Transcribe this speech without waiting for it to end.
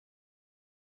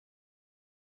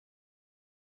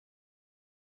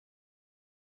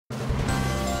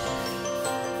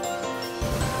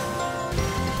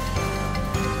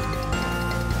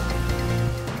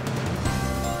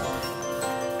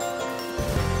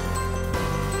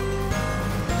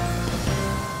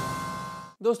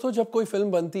दोस्तों, जब कोई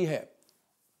फिल्म बनती है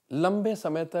लंबे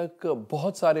समय तक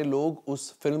बहुत सारे लोग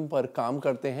उस फिल्म पर काम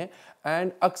करते हैं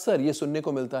एंड अक्सर ये सुनने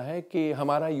को मिलता है कि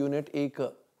हमारा यूनिट एक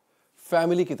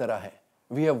फैमिली की तरह है,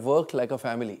 we have work like a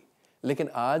family. लेकिन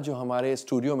आज जो हमारे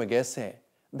स्टूडियो में गेस्ट हैं,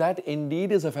 that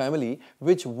Indeed is a family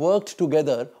which worked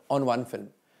together on one film.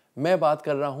 मैं बात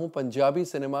कर रहा हूं पंजाबी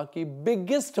सिनेमा की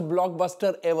biggest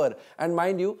blockbuster ever and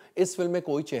mind you, इस फिल्म में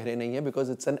कोई चेहरे नहीं है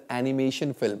because it's an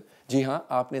animation film. जी हां,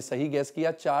 आपने सही गेस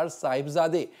किया, चार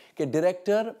साहिबजादे के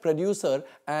director, producer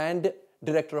and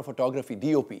director of photography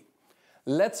DOP।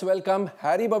 Let's welcome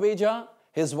Harry Baweja,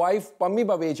 his wife Pammi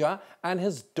Baweja and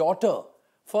his daughter,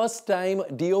 first time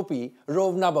DOP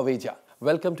रोवना Baweja.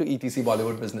 Welcome to ETC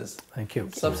Bollywood business. Thank you.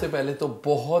 सबसे पहले तो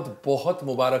बहुत बहुत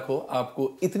मुबारक हो,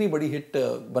 आपको इतनी बड़ी हिट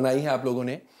बनाई है आप लोगों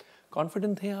ने।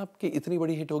 कॉन्फिडेंट थे आप कि इतनी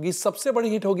बड़ी हिट होगी, सबसे बड़ी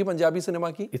हिट होगी पंजाबी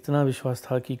सिनेमा की? इतना विश्वास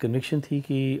था कि कन्विक्शन थी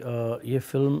कि ये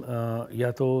फिल्म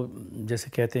या तो जैसे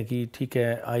कहते हैं कि ठीक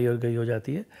है आई और गई हो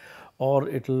जाती है, और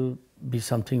it will be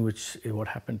something which what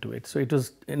happened to it. So it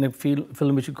was in a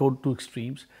film which go two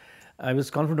extremes. I was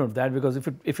confident of that because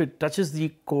if it touches the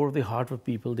core of the heart of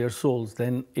people, their souls,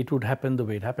 then it would happen the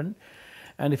way it happened.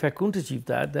 And if I couldn't achieve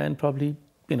that, then probably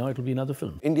it will be another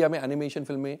film. India में animation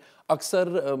फिल्में अक्सर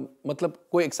मतलब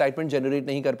कोई excitement generate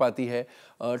नहीं कर पाती है,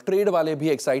 trade वाले भी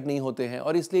एक्साइट नहीं होते हैं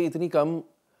और इसलिए इतनी कम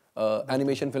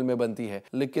एनिमेशन फिल्में बनती है।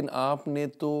 लेकिन आपने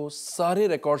तो सारे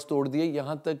रिकॉर्ड्स तोड़ दिए,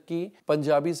 यहाँ तक कि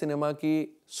पंजाबी सिनेमा की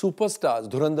सुपरस्टार्स,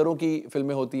 धुरंधरों की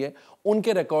फिल्में होती है,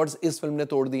 उनके रिकॉर्ड्स इस फिल्म ने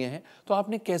तोड़ दिए हैं। तो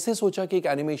आपने कैसे सोचा कि एक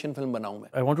एनिमेशन फिल्म बनाऊं मैं?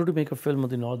 I wanted to make a film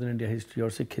of the Northern India history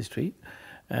or Sikh history.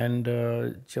 And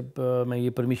जब मैं ये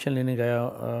परमिशन लेने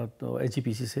गया तो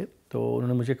HGPC से, तो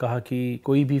उन्होंने मुझे कहा कि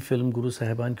कोई भी फिल्म गुरु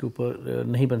साहिबान के ऊपर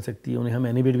नहीं बन सकती, उन्हें हम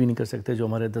एनिमेट भी नहीं कर सकते जो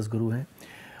हमारे 10 गुरु हैं।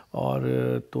 और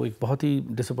तो एक बहुत ही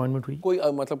डिसअपॉइंटमेंट हुई। कोई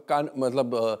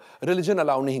मतलब रिलीजन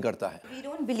अलाउ नहीं करता है। We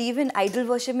don't believe in idol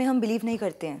worship में, हम बिलीव नहीं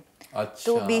करते हैं। अच्छा।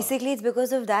 तो basically it's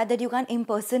because of that you can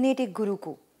impersonate एक गुरु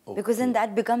को, because then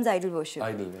that becomes idol worship.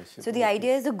 So the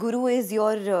idea is the guru is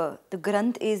your the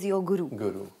granth is your guru.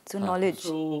 So knowledge.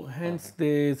 So hence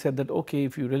they said that okay,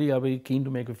 if you really are very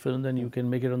keen to make a film, then you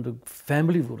can make it on the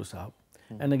family Guru Sahib.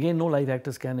 And again, no live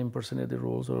actors can impersonate their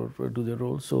roles or do their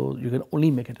roles, so you can only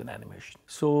make it an animation.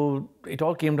 So it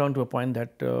all came down to a point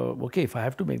that okay, if I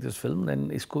have to make this film, then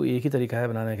इसको एक ही तरीका है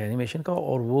बनाने का animation का,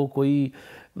 और वो कोई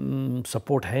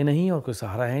सपोर्ट है नहीं और कोई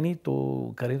सहारा है नहीं,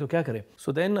 तो करें तो क्या करें.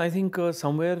 So then I think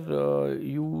somewhere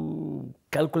you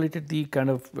calculated the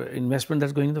kind of investment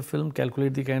that's going in the film,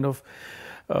 calculate the kind of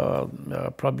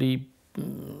probably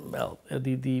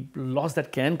the loss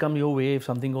that can come your way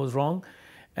if something goes wrong.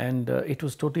 And it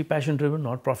was totally passion driven,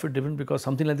 not profit driven, because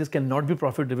something like this cannot be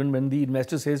profit driven when the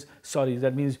investor says sorry,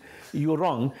 that means you're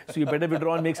wrong, so you better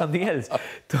withdraw and make something else.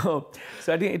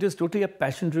 So I think it was totally a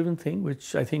passion driven thing,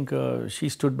 which I think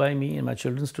she stood by me and my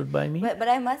children stood by me.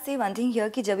 But I must say one thing here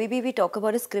कि जब भी we talk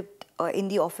about a script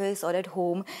in the office or at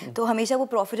home, तो हमेशा वो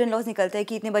profit and loss निकलता है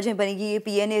कि इतने बजे बनेगी, ये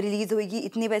PNA रिलीज होगी,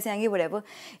 इतने पैसे आएंगे, whatever.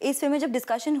 इस फिल्म में जब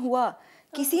डिस्कशन हुआ,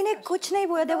 किसी ने कुछ नहीं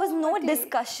बोला, there was no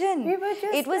discussion.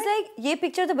 It was like ये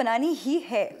पिक्चर तो बनानी ही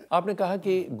है। आपने कहा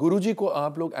कि गुरुजी को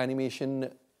आप लोग एनिमेशन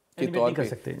के तौर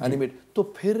पे एनिमेट, तो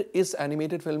फिर इस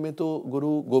एनिमेटेड फिल्म में तो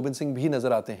गुरु गोविंद सिंह भी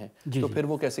नजर आते हैं, तो फिर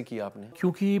वो कैसे किया आपने?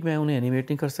 क्योंकि मैं उन्हें एनिमेट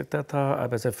नहीं कर सकता था।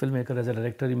 अब as a film maker, as a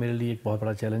director ही मेरे लिए एक बहुत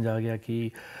बड़ा चैलेंज आ गया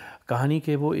कि कहानी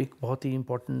के वो एक बहुत ही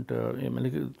इंपॉर्टेंट,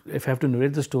 मतलब if have to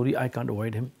narrate the story I can't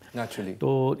avoid him naturally.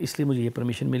 तो इसलिए मुझे ये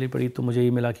परमिशन मिली पड़ी, तो मुझे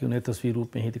ये मिला कि उन्हें तस्वीर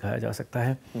रूप में ही दिखाया जा सकता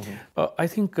है। I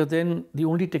think then the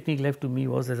only technique left to me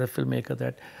was as a film maker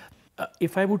that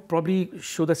if I would probably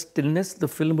show the stillness, the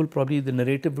film will probably, the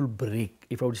narrative will break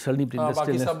if I would suddenly bring the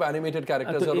stillness. बाकी सब animated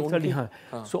characters और उनकी, हाँ.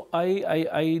 So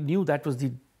I knew that was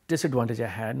the disadvantage I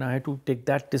had, and I had to take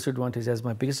that disadvantage as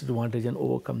my biggest advantage and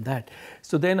overcome that.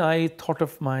 So then I thought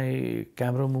of my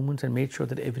camera movements and made sure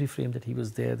that every frame that he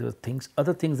was there were things,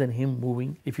 other things than him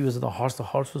moving. If he was the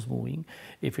horse was moving.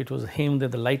 If it was him,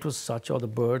 then the light was such, or the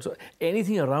birds, or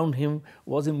anything around him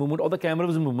was in movement, or the camera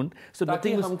was in movement. So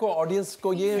nothing was, हमको audience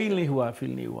को ये feel नहीं हुआ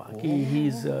कि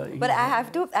he's But I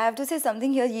have to say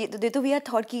something here. ये तो we had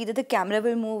thought कि either the camera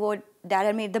will move or Dad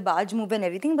had made the barge move and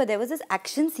everything, but there was this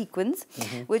action sequence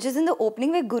which is in the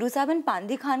opening where Guru Sahib and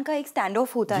Pandey Khan का एक stand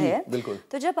off होता है।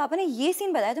 तो जब पापा ने ये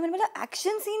scene बताया तो मैंने बोला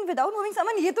action scene without moving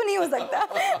someone, ये तो नहीं हो सकता।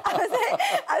 I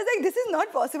was like this is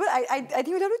not possible. I think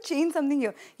we'll have to change something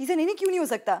here. He said नहीं क्यों नहीं हो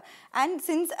सकता? And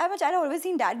since I'm a child, I always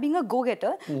seen Dad being a go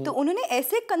getter. तो उन्होंने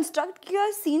ऐसे construct किया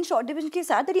scene short division के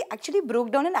साथ that he actually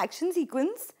broke down an action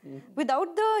sequence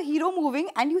without the hero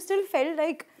moving, and you still felt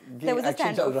like there was a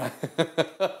action चल standoff. रहा है।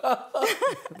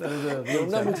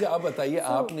 रोना, मुझे आप बताइए,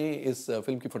 आपने इस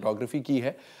फिल्म की फोटोग्राफी की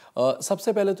है।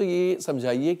 सबसे पहले तो ये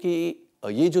समझाइए कि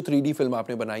ये जो 3D फिल्म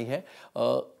आपने बनाई है,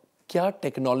 क्या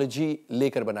टेक्नोलॉजी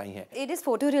लेकर बनाई है? It is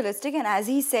photorealistic, and as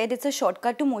he said, it's a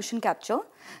shortcut to motion capture.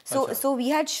 So we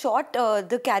had shot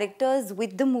the characters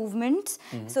with the movements,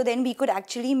 so then we could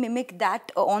actually mimic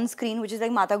that on screen, which is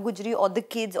like Mata Gujri or the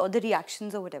kids or the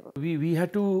reactions or whatever. We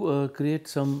had to create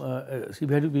some,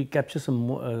 we capture some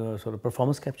sort of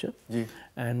performance capture,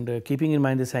 and keeping in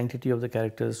mind the sanctity of the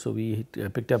characters, so we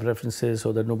picked up references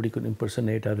so that nobody could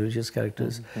impersonate our religious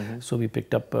characters. So we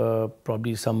picked up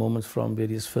probably some moments from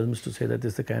various films to say that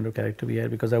this is the kind of character we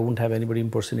had, because I wouldn't have anybody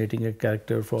impersonating a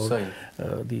character for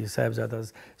the Sahibzadas.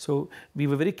 So we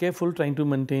were very careful trying to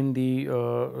maintain the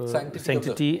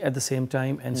sanctity at the same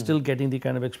time, and still getting the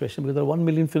kind of expression, because there are 1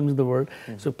 million films in the world.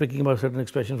 So picking about certain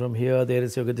expression from here, there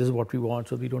is, okay, this is what we want,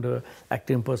 so we don't have an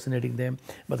actor impersonating them.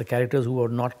 But the characters who are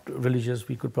not religious,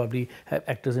 we could probably have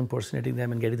actors impersonating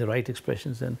them and getting the right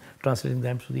expressions and translating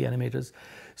them to the animators.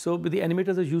 So the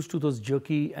animators are used to those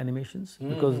jerky animations,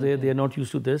 because they are not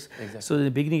used to this. So in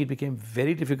the beginning it became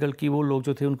very difficult कि वो लोग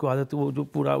जो थे उनको आदत वो जो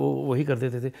पूरा वो वही कर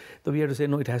देते थे, तो we had to say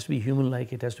no, it has to be human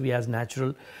like, it has to be as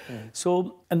natural.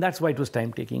 So and that's why it was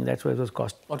time taking, that's why it was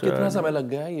cost. और कितना समय लग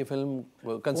गया है ये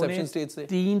फिल्म कंसेप्शन स्टेज से?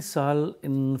 3 साल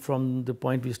from the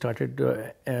point we started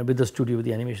with the studio, with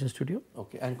the animation studio.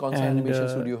 Okay, and कौन सा animation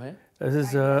studio है? This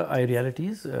is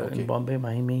iRealities in Bombay,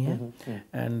 Mahi में ही है,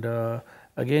 and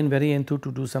again very enthused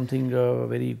to do something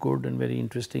very good and very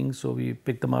interesting. So we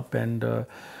picked them up, and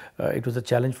it was a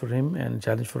challenge for him and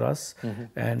challenge for us.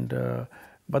 And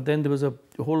but then there was a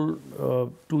whole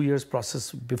 2 years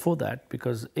process before that,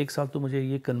 because एक साल तो मुझे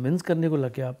ये convince करने को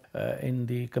लग गया in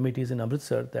the committees in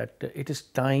Amritsar that it is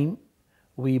time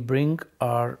we bring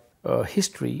our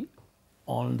history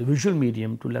on the visual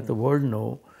medium to let the world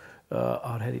know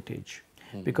our heritage.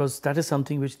 Because that is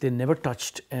something which they never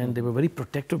touched, and they were very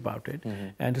protective about it,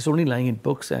 and it's only lying in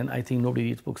books, and I think nobody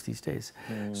reads books these days.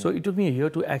 So it took me a year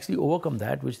to actually overcome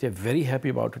that, which they're very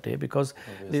happy about today, because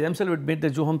they themselves admit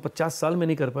that जो हम 50 साल में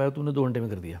नहीं कर पाया तूने 2 घंटे में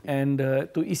कर दिया, and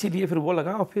तो इसीलिए फिर वो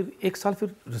लगा, और फिर 1 साल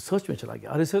फिर रिसर्च में चला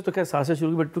गया। रिसर्च तो क्या साल से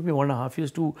शुरू की, but it took me 1.5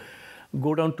 years to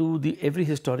go down to every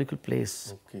historical place,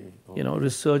 you know,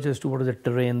 research as to what is the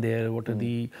terrain there, what are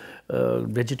the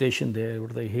vegetation there,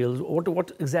 what are the hills,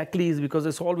 what exactly is, because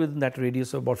it's all within that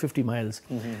radius of about 50 miles.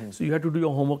 So you have to do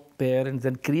your homework there and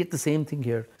then create the same thing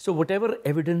here. So whatever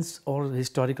evidence or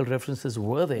historical references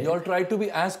were there, you all try to be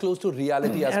as close to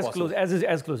reality as possible.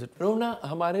 As close. रोना,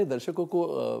 हमारे दर्शकों को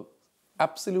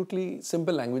absolutely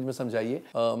simple language में समझाइए।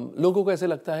 लोगों को ऐसे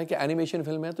लगता है कि एनिमेशन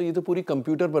फिल्म है तो ये तो पूरी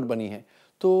कंप्यूटर पर बनी है,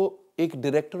 तो एक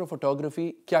डायरेक्टर ऑफ फोटोग्राफी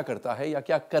क्या करता है या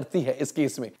क्या करती है इस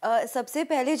केस में? सबसे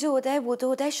पहले जो होता है वो तो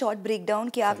होता है शॉट ब्रेकडाउन,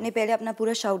 कि आपने पहले अपना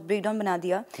पूरा शॉट ब्रेकडाउन बना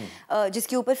दिया,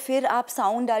 जिसके ऊपर फिर आप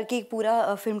साउंड डाल के एक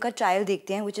पूरा फिल्म का ट्रायल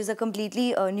देखते हैं, which is a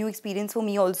completely new experience for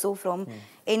me also from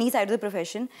any side of the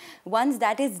profession. Once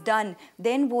that is done,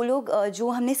 then वो लोग जो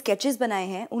हमने स्केचेस बनाए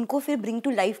हैं उनको फिर ब्रिंग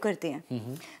टू लाइफ करते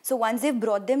हैं. So once they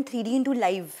brought them 3D into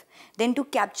live, then to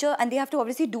capture, and they have to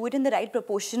obviously do it in the right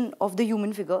proportion of the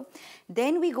human figure.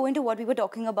 Then we go into what we were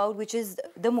talking about, which is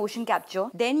the motion capture.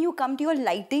 Then you come to your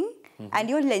lighting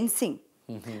and your lensing.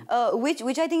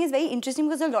 Which I think is very interesting,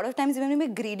 because a lot of times when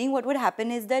we're grading, what would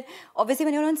happen is that obviously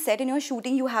when you're on set and you're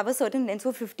shooting, you have a certain lens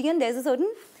for 50 and there's a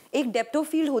certain एक depth of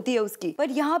field होती है उसकी, पर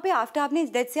यहाँ पे after आपने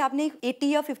जैसे आपने 80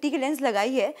 या 50 की लेंस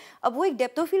लगाई है, अब वो एक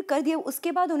डेप्थ ऑफ फील्ड कर दिया,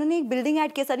 उसके बाद उन्होंने एक बिल्डिंग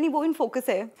ऐड किया, सडनली वो इन फोकस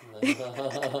है,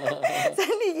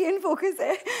 सडनली ये इन फोकस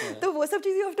है, तो वो सब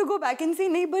चीज़ें you have to go back and से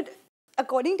नहीं, बट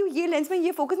अकॉर्डिंग टू ये लेंस में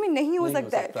ये फोकस में नहीं हो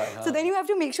सकता है. So then you have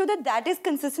to make sure that that is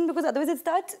consistent, because otherwise it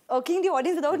starts अर्किंग the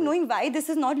audience without knowing why this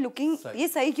is not looking, ये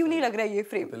सही क्यों नहीं लग रहा है ये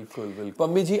फ्रेम. बिल्कुल बिल्कुल.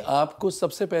 पम्मी जी, आपको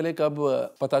सबसे पहले कब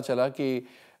पता चला कि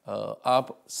आप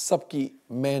सबकी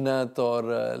मेहनत और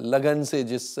लगन से,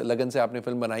 जिस लगन से आपने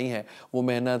फिल्म बनाई है, वो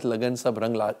मेहनत लगन सब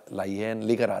रंग लाई है,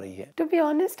 लेकर आ रही है? To be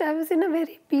honest, I was in a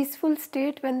very peaceful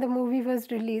state when the movie was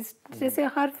released. जैसे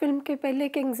हर फिल्म के पहले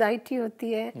एक एंजाइटी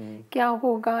होती है, क्या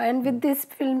होगा, and with this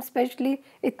film especially,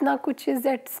 इतना कुछ is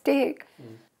at stake.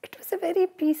 It was a very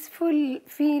peaceful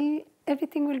feel,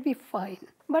 everything will be fine.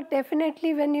 But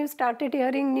definitely when you started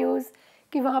hearing news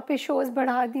कि वहाँ पे शोज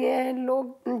बढ़ा दिए हैं,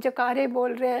 लोग जकारे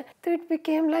बोल रहे हैं, तो it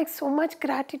became like so much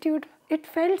gratitude. It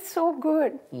felt so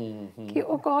good कि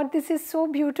ओ God, this is so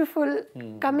beautiful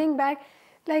coming back.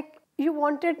 Like you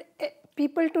wanted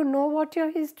people to know what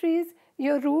your history is,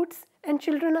 your roots, and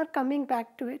children are coming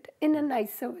back to it in a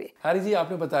nicer way. Harry जी,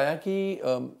 आपने बताया कि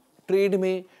trade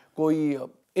में कोई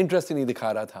interest नहीं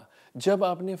दिखा रहा था. जब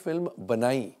आपने फिल्म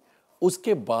बनाई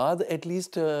उसके बाद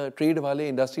एटलीस्ट ट्रेड वाले,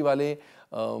 इंडस्ट्री वाले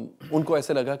उनको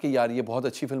ऐसे लगा कि यार ये बहुत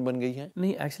अच्छी फिल्म बन गई है?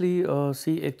 नहीं, एक्चुअली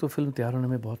सी, एक तो फिल्म तैयार होने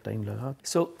में बहुत टाइम लगा.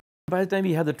 So by the time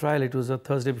we had the trial, it was a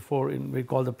Thursday before. We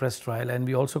called the press trial,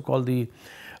 and we also called the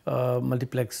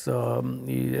multiplex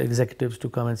executives to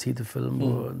come and see the film.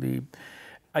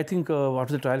 I think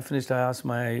after the trial finished, I asked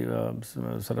my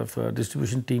sort of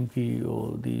distribution team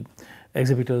the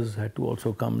exhibitors had to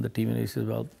also come. The team, and he said,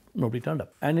 well, nobody turned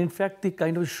up. And in fact, the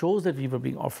kind of shows that we were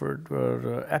being offered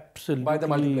were absolutely... By the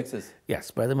multiplexes?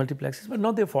 Yes, by the multiplexes, but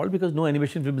not their fault, because no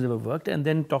animation films ever worked. And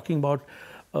then talking about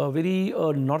very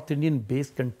North Indian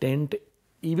based content,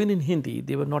 even in Hindi,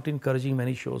 they were not encouraging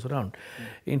many shows around.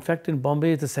 In fact, in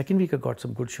Bombay, the second week I got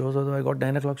some good shows, although I got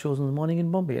 9 o'clock shows in the morning in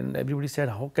Bombay, and everybody said,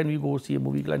 how can we go see a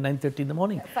movie like 9:30 in the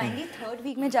morning? Finally, third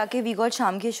week mein jaake we got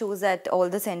shaam ke shows at all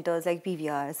the centers like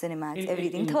PVR, Cinemax,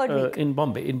 everything. Third week. In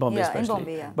Bombay yeah, especially. In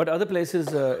Bombay, yeah. But other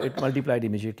places, it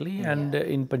multiplied immediately. And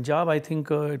in Punjab, I think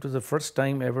it was the first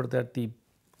time ever that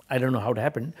I don't know how it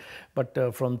happened, but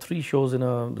from 3 shows in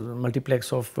a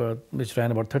multiplex of which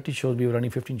ran about 30 shows, we were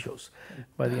running 15 shows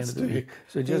by the end of the week.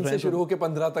 So it just ran शुरू होके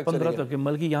 15 तक 15 तक,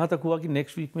 बल्कि यहाँ तक हुआ कि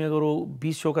next week में अगर वो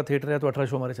 20 शो का थिएटर है तो 18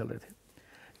 शो हमारे चल रहे थे.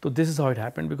 तो this is how it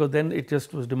happened, because then it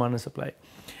just was demand and supply.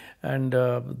 And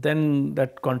then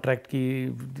that contract की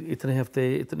इतने हफ्ते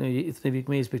इतने वीक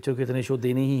में इस पिक्चर को इतने शो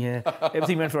देने ही हैं,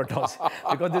 everything went for a toss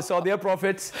because they saw their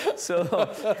profits. So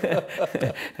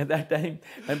at that time,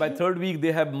 and by third week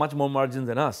they have much more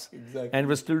margins than us. Exactly. And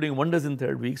we're still doing wonders in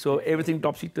third week. So everything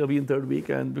topsy-turvy in third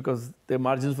week, and because their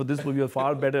margins for this movie are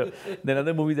far better than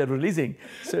other movies that were releasing.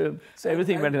 So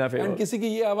everything went in our favor. And किसी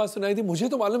की ये आवाज़ सुनाई थी, मुझे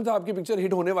तो मालूम था आपकी पिक्चर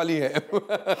हिट होने वाली है.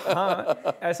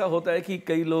 हाँ, ऐसा होता है कि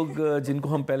कई लोग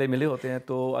जिनको हम पहले मिले होते हैं,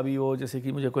 तो अभी वो जैसे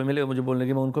कि मुझे कोई मिले, मुझे बोलने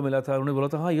की मैं उनको मिला था, उन्होंने बोला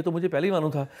था हाँ ये तो मुझे पहले ही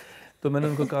मालूम था. तो मैंने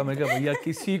उनको कहा, मैं क्या भैया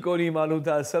किसी को नहीं मालूम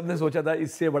था, सब ने सोचा था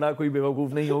इससे बड़ा कोई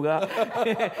बेवकूफ़ नहीं होगा.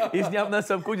 इसने अपना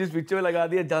सब कुछ इस पिक्चर में लगा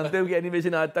दिया. जानते हो कि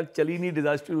एनिमेशन आज तक चली नहीं,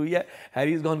 डिजास्टर हुई है.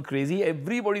 Harry is gone crazy.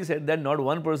 Everybody said that, not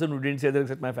one person who didn't say that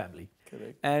accept my family.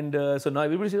 Correct. And so now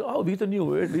everybody says, oh, we to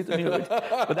knew it.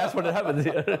 But that's what happens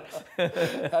here.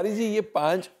 हरी जी, ये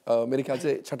 5 मेरे ख्याल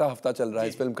से 6ठा हफ्ता चल रहा है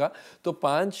इस film का. तो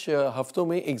 5 हफ्तों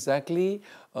में एग्जैक्टली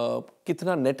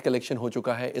कितना नेट कलेक्शन हो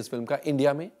चुका है इस फिल्म का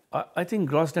इंडिया में? I think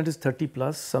gross net is 30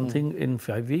 plus something in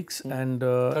 5 weeks, and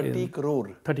 30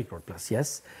 crore. 30 crore plus,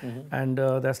 yes. And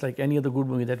that's like any other good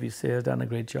movie that we say has done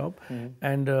a great job.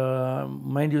 And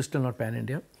mind you, still not pan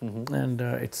India, and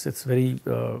it's very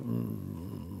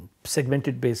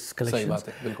segmented based collections.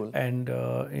 And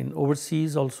in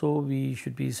overseas also we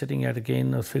should be sitting at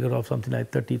again a figure of something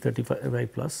like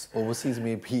 30-35 plus. Overseas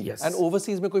में भी. Yes. And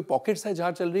overseas में कोई pockets है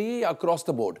जहाँ चल रही है या across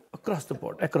the board? Across the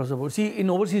board. See, in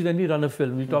overseas when we run a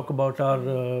film, we talk about our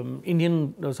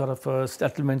Indian sort of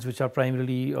settlements, which are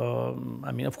primarily,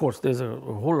 I mean, of course, there's a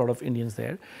whole lot of Indians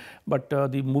there, but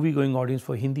the movie-going audience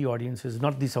for Hindi audiences,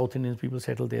 not the South Indians people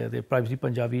settle there. They're primarily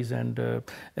Punjabis and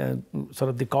sort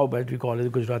of the cow belt, we call it,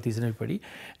 the Gujaratis and everybody.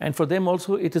 And for them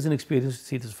also, it is an experience to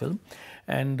see this film.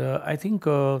 And I think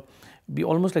we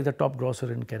almost like the top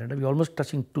grosser in Canada. We're almost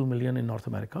touching 2 million in North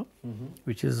America,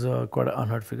 which is quite an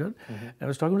unheard figure. I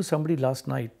was talking to somebody last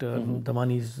night,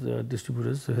 Damani's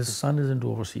distributors. His son is into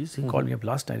overseas. He called me up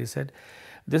last night. He said,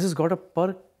 this has got a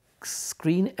per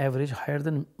screen average higher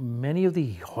than many of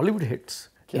the Hollywood hits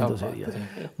in those areas.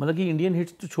 मतलब कि Indian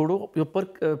hits तो छोड़ो,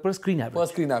 per screen average. Per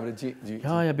screen average, ji.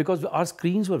 Yeah, because our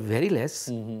screens were very less,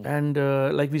 and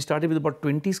like we started with about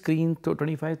 20 screens,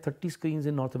 25, 30 screens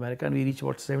in North America, and we reached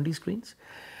about 70 screens.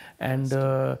 And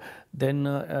then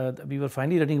we were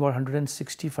finally running about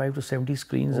 165 to 70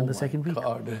 screens in the second week.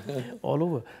 All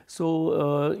over.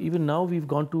 So even now we've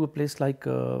gone to a place like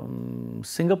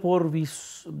Singapore.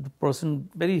 The person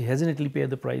very hesitantly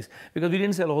paid the price because we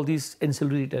didn't sell all these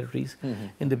ancillary territories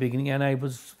in the beginning. And I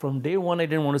was, from day one, I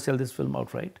didn't want to sell this film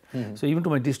outright. So even to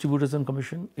my distributors on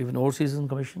commission, even overseas on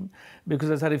commission,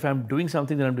 because I said if I'm doing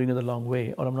something, then I'm doing it the long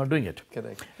way, or I'm not doing it.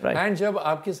 Correct. Right. And जब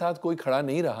आपके साथ कोई खड़ा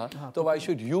नहीं रहा, तो why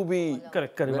should you be?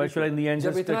 Correct. Why should I in the end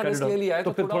जब इतना रिस्क ले लिया है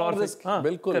तो थोड़ा और रिस्क.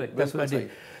 बिल्कुल. That's what I did.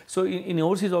 So in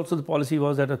overseas also the policy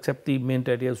was that except the main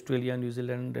territory Australia, New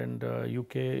Zealand and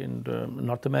UK and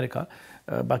North America,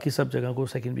 बाकी सब जगह को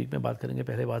second week में बात करेंगे,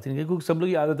 पहले बात नहीं करेंगे क्योंकि सब लोग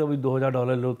याद है तो भाई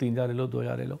 $2,000 लो, $3,000 लो,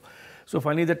 $2,000 लो. So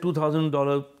finally the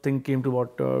 $2,000 thing came to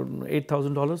about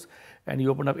 $8,000, and he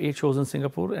opened up 8 shows in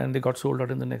Singapore and they got sold out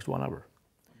in the next 1 hour.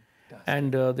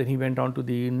 And then he went on to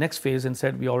the next phase and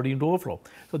said, we already in overflow.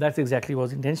 So that's exactly what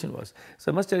his intention was.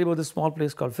 So I must tell you about this small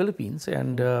place called Philippines.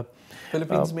 And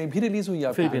Philippines में भी release हुई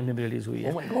है. Philippines में भी release हुई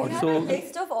है. Oh my God. So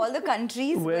list of all the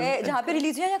countries where जहाँ पे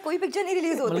release हुई है या कोई picture नहीं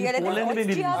release होती है.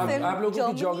 आप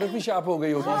लोगों की geography sharp हो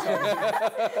गई होगी.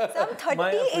 Some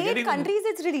 38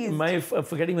 countries it's released. My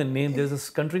forgetting the name, there's this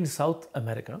country in South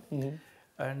America.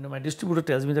 And my distributor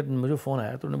tells me that मुझे फ़ोन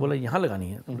आया तो उन्होंने बोला यहाँ लगानी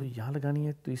है. तो यहाँ लगानी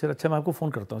है तो सर अच्छा मैं आपको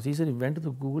फ़ोन करता हूँ. सर इवेंट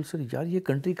तो गूगल सर यार ये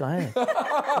कंट्री कहाँ है?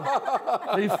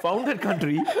 He found that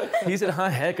country. He said हाँ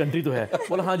है कंट्री तो है.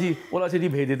 बोला हाँ जी. बोला अच्छा जी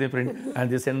भेज देते हैं print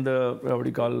and they send the what do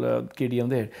you call KDM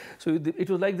there. So it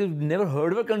was like they've never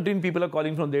heard of a country and people are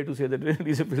calling from there to say that there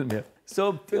is a film here. So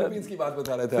Philippines की बात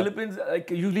बता रहे थे. Philippines like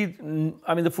usually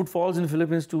I mean the footfalls in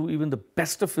Philippines to even the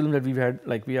best of film that we've had,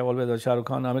 like we have always a Shah Rukh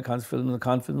Khan, Amir Khan's film, the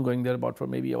Khan film going there about for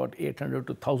maybe about 800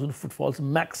 to 1,000 footfalls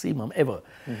maximum ever,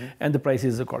 and the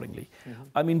prices accordingly.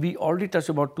 I mean we already touched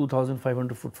about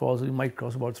 2,500 footfalls. We might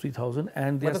cross about 3,000,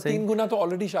 and they are saying 3 गुना तो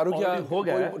already Shahrukh या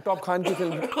top Khan की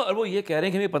film. और वो ये कह रहे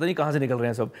हैं कि हमें पता नहीं कहाँ से निकल रहे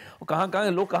हैं सब, और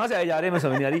कहाँ लोग कहाँ से आए जा रहे हैं, मैं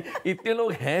समझ नहीं आ रही. इतने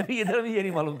लोग हैं भी इधर भी ये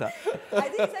नहीं मालूम था. I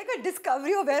think it's like a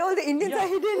discovery of where all the Indians are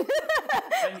hidden.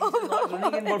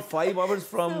 Running in about 5 hours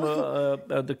from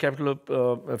the capital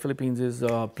of Philippines is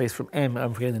a place from M.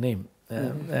 I'm forgetting the name.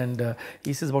 And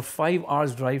he says about 5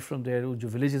 hours drive from there, जो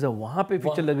villages है वहाँ पे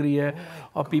picture लग रही है,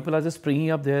 और people are just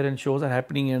springing up there and shows are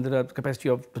happening and there are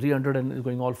capacity of 300 and is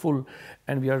going all full,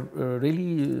 and we are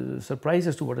really surprised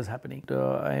as to what is happening.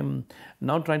 I am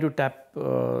now trying to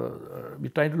we're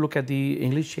trying to look at the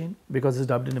English chain because it's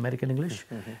dubbed in American English.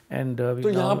 And तो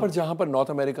यहाँ पर जहाँ पर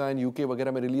North America and UK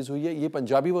वगैरह में release हुई है, ये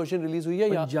पंजाबी वर्जन रिलीज हुई है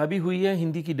या पंजाबी हुई है?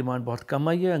 हिंदी की डिमांड बहुत कम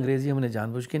आई है, अंग्रेजी हमने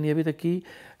जानबूझ के नहीं अभी तक की,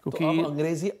 क्योंकि तो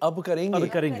अंग्रेजी अब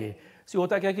करेंगे.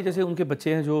 होता क्या कि जैसे उनके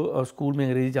बच्चे हैं जो स्कूल में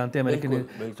अंग्रेजी जानते हैं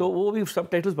अमेरिकन, तो वो भी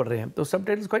सबटाइटल्स पढ़ रहे हैं, तो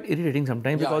subtitles quite irritating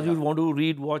sometimes because you want to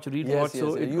read watch so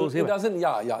it goes here. It doesn't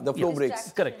the flow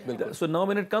breaks. Correct. So now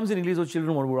when it comes in English, those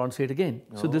children want to say it again.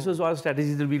 So this was our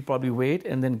strategy, that we'll probably wait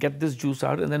and then get this juice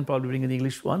out and then probably bring in the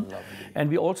English one. And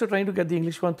we're also trying to get the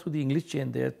English one through the English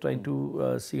chain. They're trying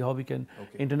to see how we can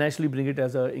internationally bring it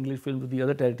as an English film to the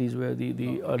other territories where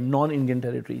the non-Indian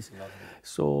territories.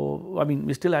 So I mean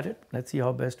we're still at it. Let's see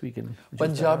how best we can.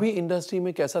 Punjabi industry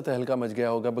में कैसा तहलका much गया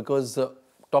होगा, because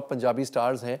top Punjabi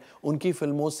stars हैं, उनकी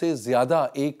फिल्मों से ज्यादा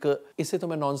एक, इसे तो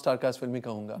मैं नॉन स्टार कास्ट फिल्म ही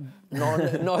कहूँगा,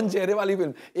 नॉन चेहरे वाली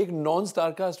फिल्म, एक non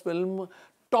star cast film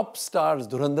top stars,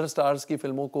 धुरंधर स्टार्स की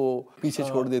फिल्मों को पीछे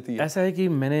छोड़ देती है. ऐसा है कि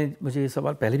मुझे ये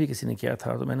सवाल पहले भी किसी ने किया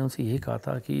था, तो मैंने उनसे यही कहा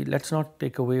था कि let's not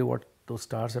take away what those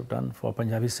stars have done for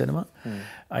Punjabi cinema.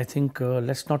 I think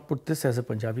let's not put this as a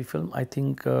Punjabi film. I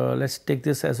think let's take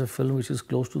this as a film which is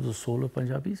close to the soul of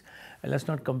Punjabis, and let's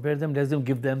not compare them. Let's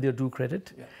give them their due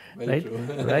credit, right?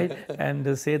 Right? And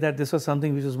say that this was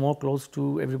something which is more close to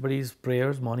everybody's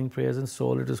prayers, morning prayers and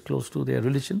soul. It is close to their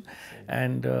religion,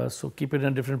 and so keep it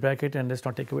in a different bracket and let's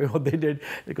not take away what they did,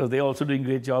 because they're also doing a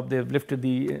great job. They've lifted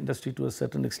the industry to a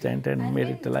certain extent and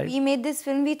made it alive. We made this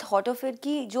film. We thought of it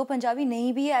कि जो पंजाबी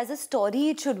नहीं भी है as a story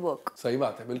it should work. सही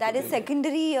बात है, बिल्कुल. That is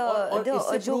secondary. और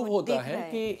इससे प्रूव होता है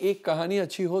कि एक कहानी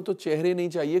अच्छी हो तो चेहरे नहीं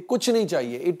चाहिए, कुछ नहीं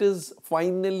चाहिए. It is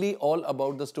finally all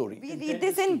about the story. We read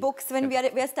this in books when we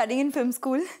are studying in film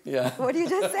school. Yeah. What you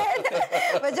just said.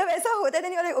 But जब ऐसा होता है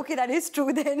then you're like okay that is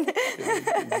true then.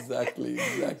 Exactly.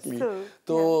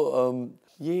 तो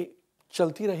ये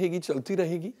चलती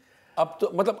रहेगी. अब तो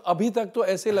मतलब अभी तक तो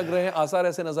ऐसे लग रहे हैं, आसार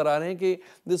ऐसे नजर आ रहे हैं कि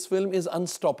this film is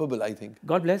unstoppable, I think.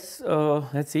 God bless.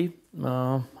 Let's see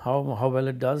how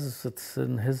well it does. It's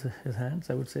in his hands,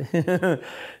 I would say.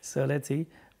 So let's see.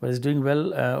 But it's doing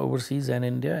well overseas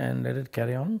and India, and let it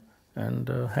carry on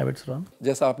and have its run.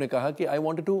 जैसा आपने कहा कि I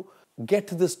wanted to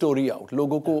get the story out.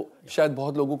 लोगों को शायद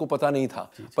बहुत लोगों को पता नहीं था.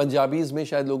 पंजाबीज में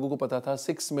शायद लोगों को पता था,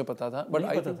 सिक्स में पता था, बट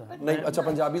नहीं. अच्छा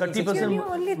Punjabi 30%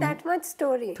 only that much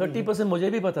story. 30% मुझे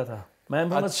भी पता था.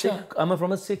 I'm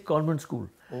from a Sikh convent school.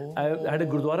 I had a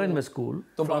gurdwara in my school.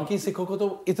 तो बाकी सिखों को तो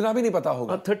इतना भी नहीं पता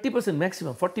होगा. 30%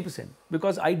 maximum, 40%,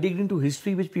 because I digged into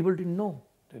history which people didn't know.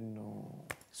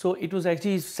 So it was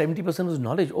actually 70% was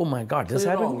knowledge. Oh my God, this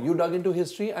happened. Wrong. You dug into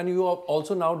history and you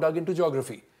also now dug into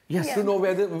geography. Yes. To know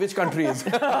which country is.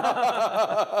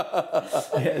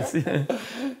 Yes.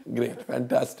 Great.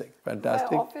 Fantastic. My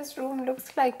office room looks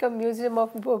like a museum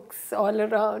of books all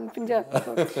around Punjabi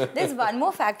books. There's one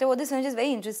more factor what this film is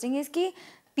very interesting is कि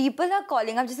people are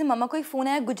calling. अब जैसे मामा को एक phone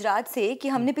आया गुजरात से कि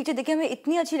हमने picture देखी, हमें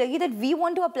इतनी अच्छी लगी that we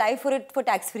want to apply for it for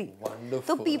tax free.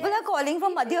 तो people are calling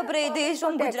from Madhya Pradesh,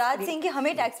 from Gujarat saying कि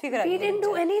हमें tax free करा. We didn't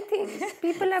do anything.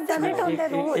 People have done it on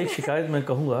their own. एक शिकायत मैं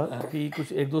कहूँगा कि कुछ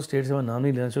एक दो स्टेट से मैं नाम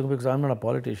नहीं लेना चाहूँगा because I'm not a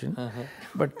politician,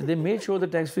 but they made sure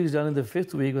the tax free is done in the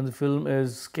 5th week when the film is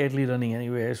scarcely running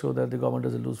anywhere, so that the government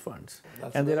doesn't lose funds.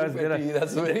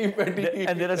 That's very petty.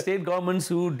 And there are state governments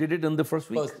who did it in the first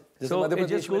week. So it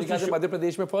just goes to show. Madhya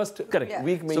Pradesh में first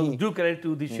week में So he. do credit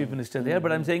to the chief minister there,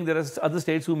 but I'm saying there are other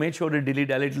states who made sure they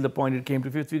dilly-dallied till the point it came to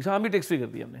 5th week. So हम भी tax free कर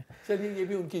दिया हमने. चलिए ये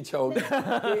भी उनकी इच्छा होगी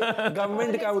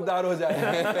गवर्नमेंट का उद्धार हो जाए.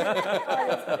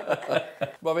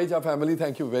 Baweja family,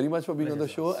 thank you very much for being on the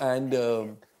show, and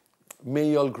may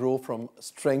you all grow from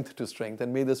strength to strength,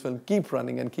 and may this film keep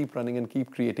running and keep running and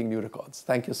keep creating new records.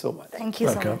 Thank you so much. Thank you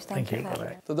so much. Thank you.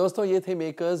 तो दोस्तों ये थे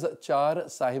makers चार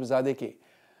साहिबजादे के.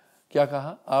 क्या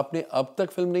कहा आपने? अब तक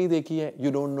फिल्म नहीं देखी है,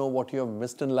 you don't know what you have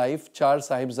missed in life. चार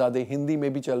साहिबजादे हिंदी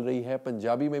में भी चल रही है,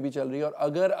 पंजाबी में भी चल रही है, और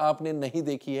अगर आपने नहीं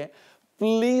देखी है,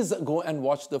 please go and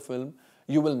watch the film.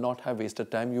 You will not have wasted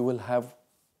time, you will have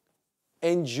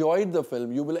enjoyed the film,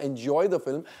 you will enjoy the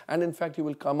film, and in fact you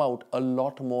will come out a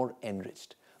lot more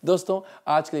enriched. दोस्तों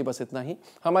आज के लिए बस इतना ही.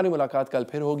 हमारी मुलाकात कल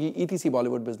फिर होगी ETC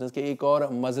बॉलीवुड बिजनेस के एक और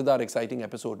मजेदार एक्साइटिंग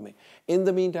एपिसोड में. इन द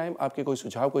मीन टाइम आपके कोई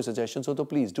सुझाव, कोई सजेशंस हो तो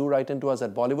please do right in to us at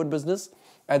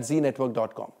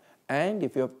bollywoodbusiness@znetwork.com. And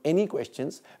if you have any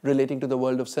questions relating to the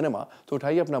world of cinema तो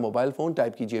उठाइए अपना मोबाइल फोन,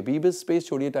 टाइप कीजिए बीबिस, स्पेस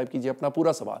छोड़िए, टाइप कीजिए अपना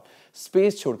पूरा सवाल,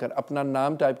 स्पेस छोड़कर अपना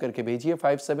नाम टाइप करके भेजिए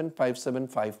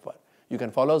 57575 पर. You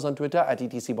can follow us on Twitter at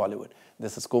ETC Bollywood.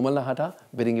 This is Komal Nahta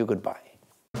bidding you goodbye.